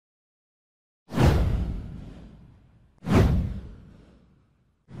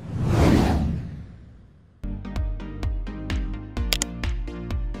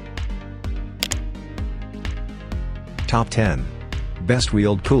Top 10. Best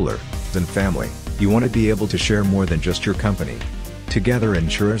wheeled cooler. In family, you want to be able to share more than just your company. Together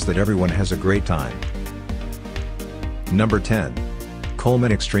ensures that everyone has a great time. Number 10.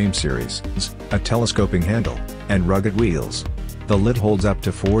 Coleman Xtreme Series, a telescoping handle, and rugged wheels. The lid holds up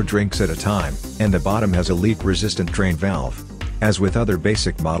to 4 drinks at a time, and the bottom has a leak-resistant drain valve. As with other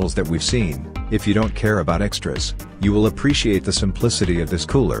basic models that we've seen, if you don't care about extras, you will appreciate the simplicity of this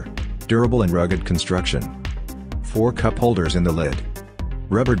cooler. Durable and rugged construction. 4 cup holders in the lid.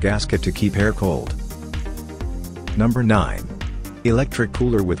 Rubber gasket to keep air cold. Number 9. Electric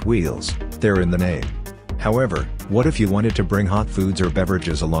cooler with wheels, they're in the name. However, what if you wanted to bring hot foods or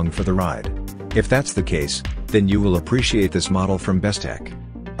beverages along for the ride? If that's the case, then you will appreciate this model from Bestech.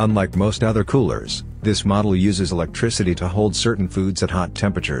 Unlike most other coolers, this model uses electricity to hold certain foods at hot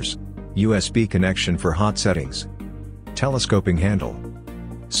temperatures. USB connection for hot settings. Telescoping handle.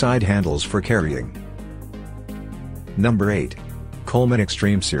 Side handles for carrying. Number 8. Coleman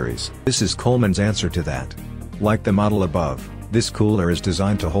Xtreme Series. This is Coleman's answer to that. Like the model above, this cooler is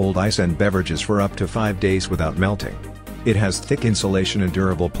designed to hold ice and beverages for up to 5 days without melting. It has thick insulation and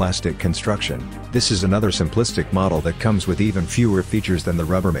durable plastic construction. This is another simplistic model that comes with even fewer features than the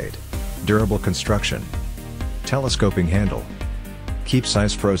Rubbermaid. Durable construction. Telescoping handle. Keeps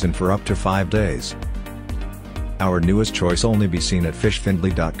ice frozen for up to 5 days. Our newest choice only be seen at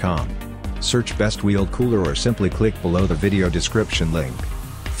fishfindley.com. Search Best Wheeled Cooler or simply click below the video description link.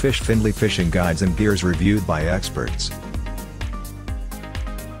 Fish Findley Fishing Guides and Gears reviewed by experts.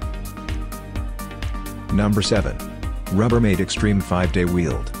 Number 7. Rubbermaid Xtreme 5-Day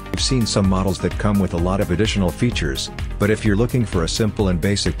Wheeled. I've seen some models that come with a lot of additional features, but if you're looking for a simple and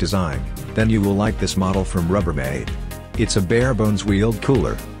basic design, then you will like this model from Rubbermaid. It's a bare-bones wheeled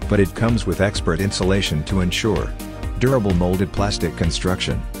cooler, but it comes with expert insulation to ensure durable molded plastic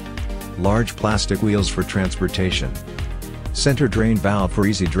construction. Large plastic wheels for transportation. Center drain valve for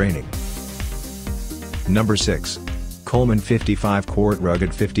easy draining. Number 6. Coleman 55 Quart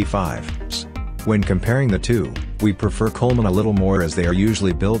Rugged 55s. When comparing the two, we prefer Coleman a little more as they are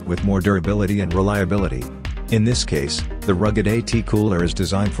usually built with more durability and reliability. In this case, the rugged AT cooler is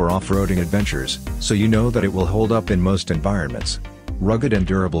designed for off-roading adventures, so you know that it will hold up in most environments. Rugged and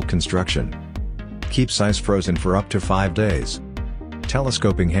durable construction. Keeps ice frozen for up to 5 days.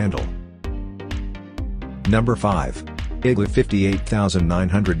 Telescoping handle. Number 5. Igloo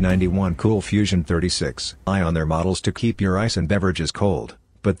 58991 Cool Fusion 36. Eye on their models to keep your ice and beverages cold,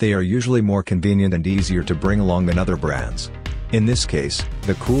 but they are usually more convenient and easier to bring along than other brands. In this case,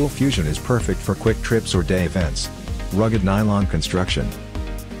 the Cool Fusion is perfect for quick trips or day events. Rugged nylon construction.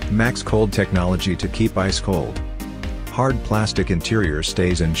 MaxCold technology to keep ice cold. Hard plastic interior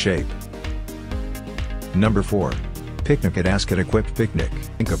stays in shape. Number 4. Picnic at Ascot equipped picnic.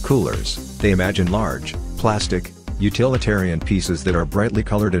 Think of coolers, they imagine large, plastic, utilitarian pieces that are brightly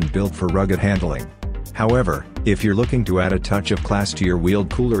colored and built for rugged handling. However, if you're looking to add a touch of class to your wheeled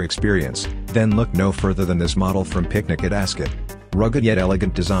cooler experience, then look no further than this model from Picnic at Ascot. Rugged yet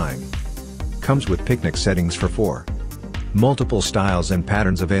elegant design. Comes with picnic settings for 4. Multiple styles and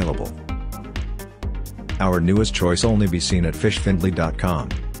patterns available. Our newest choice only be seen at fishfindley.com.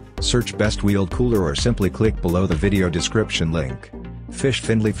 Search Best Wheeled Cooler or simply click below the video description link. Fish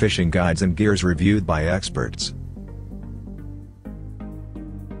Findley Fishing Guides and Gears reviewed by experts.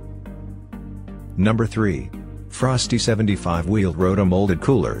 Number 3. Frosty 75 Wheeled Roto Molded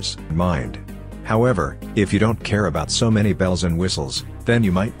Coolers. Mind. However, if you don't care about so many bells and whistles, then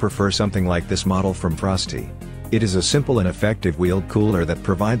you might prefer something like this model from Frosty. It is a simple and effective wheeled cooler that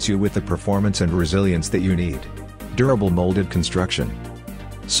provides you with the performance and resilience that you need. Durable molded construction.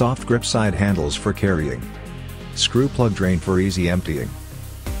 Soft grip side handles for carrying. Screw plug drain for easy emptying.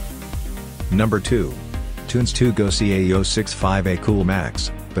 Number 2. Tunes 2 Go CA065A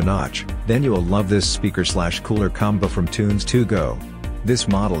KoolMAX. Notch, then you'll love this speaker/cooler combo from Tunes 2 Go. This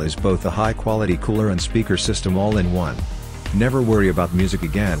model is both a high-quality cooler and speaker system all in one. Never worry about music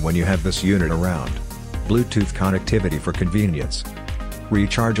again when you have this unit around. Bluetooth connectivity for convenience.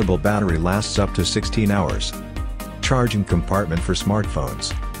 Rechargeable battery lasts up to 16 hours. Charging compartment for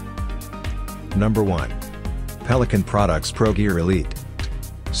smartphones. Number 1. Pelican Products ProGear Elite.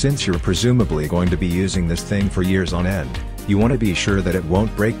 Since you're presumably going to be using this thing for years on end, you want to be sure that it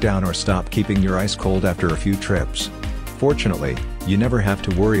won't break down or stop keeping your ice cold after a few trips. Fortunately, you never have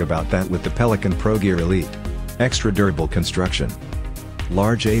to worry about that with the Pelican ProGear Elite. Extra durable construction.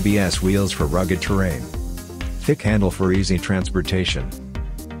 Large ABS wheels for rugged terrain. Thick handle for easy transportation.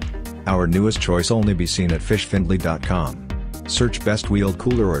 Our newest choice only be seen at fishfindley.com. Search Best Wheeled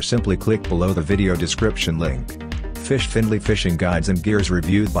Cooler or simply click below the video description link. Fish Findley Fishing Guides and Gears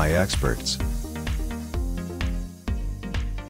reviewed by experts.